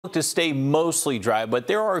To stay mostly dry, but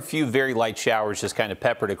there are a few very light showers just kind of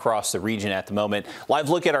peppered across the region at the moment. Live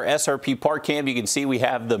look at our SRP Park Cam. You can see we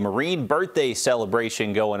have the Marine birthday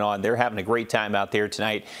celebration going on. They're having a great time out there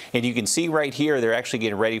tonight. And you can see right here, they're actually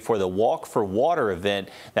getting ready for the Walk for Water event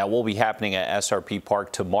that will be happening at SRP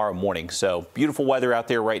Park tomorrow morning. So beautiful weather out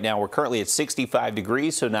there right now. We're currently at 65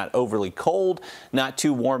 degrees, so not overly cold, not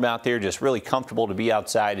too warm out there, just really comfortable to be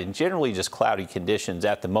outside and generally just cloudy conditions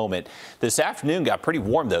at the moment. This afternoon got pretty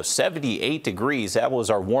warm though, 78 degrees. That was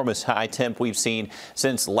our warmest high temp we've seen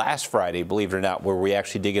since last Friday, believe it or not, where we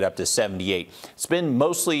actually did get up to 78. It's been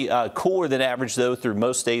mostly cooler than average though through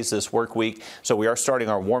most days this work week. So we are starting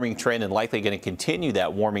our warming trend and likely going to continue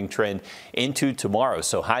that warming trend into tomorrow.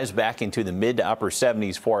 So highs back into the mid to upper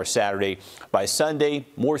 70s for our Saturday. By Sunday,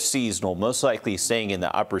 more seasonal, most likely staying in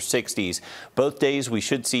the upper 60s. Both days we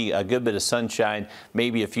should see a good bit of sunshine,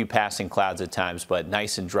 maybe a few passing clouds at times, but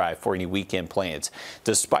nice and dry for any weekend plans.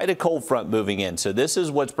 Despite a cold front moving in. So this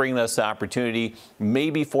is what's bringing us the opportunity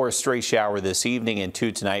maybe for a stray shower this evening and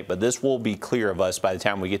two tonight, but this will be clear of us by the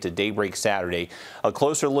time we get to daybreak Saturday. A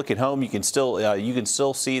closer look at home, you can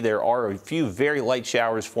still see there are a few very light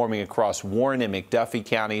showers forming across Warren and McDuffie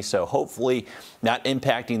County. So hopefully not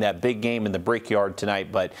impacting that big game in the Brickyard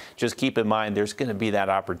tonight, but just keep in mind there's going to be that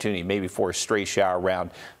opportunity maybe for a stray shower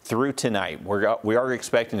around through tonight. We are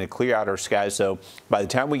expecting to clear out our skies so by the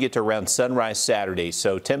time we get to around sunrise Saturday.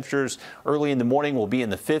 So temperatures early in the morning will be in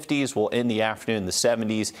the 50s. We'll end the afternoon in the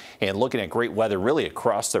 70s and looking at great weather really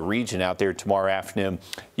across the region out there tomorrow afternoon.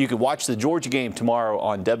 You can watch the Georgia game tomorrow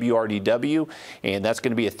on WRDW, and that's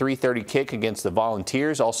going to be a 3:30 kick against the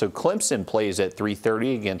Volunteers. Also, Clemson plays at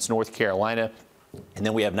 3:30 against North Carolina. And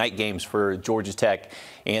then we have night games for Georgia Tech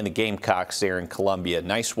and the Gamecocks there in Columbia.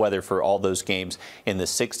 Nice weather for all those games in the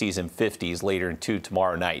 60s and 50s later into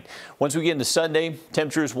tomorrow night. Once we get into Sunday,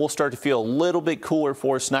 temperatures will start to feel a little bit cooler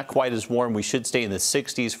for us, not quite as warm. We should stay in the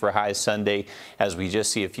 60s for highs Sunday as we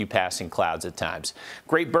just see a few passing clouds at times.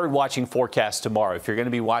 Great bird watching forecast tomorrow. If you're going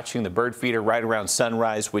to be watching the bird feeder right around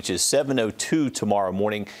sunrise, which is 7:02 tomorrow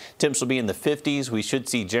morning, temps will be in the 50s. We should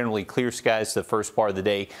see generally clear skies the first part of the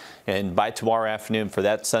day. And by tomorrow afternoon for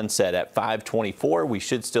that sunset at 5:24, we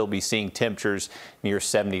should still be seeing temperatures near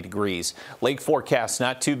 70 degrees. Lake forecast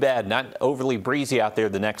not too bad, not overly breezy out there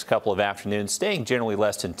the next couple of afternoons, staying generally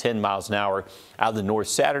less than 10 miles an hour out of the north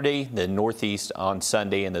Saturday, the northeast on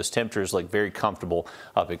Sunday, and those temperatures look very comfortable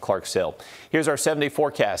up at Clarks Hill. Here's our 7-day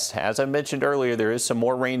forecast. As I mentioned earlier, there is some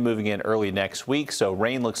more rain moving in early next week, so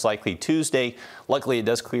rain looks likely Tuesday. Luckily, it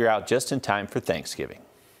does clear out just in time for Thanksgiving.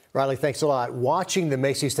 Riley, thanks a lot. Watching the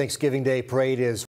Macy's Thanksgiving Day Parade is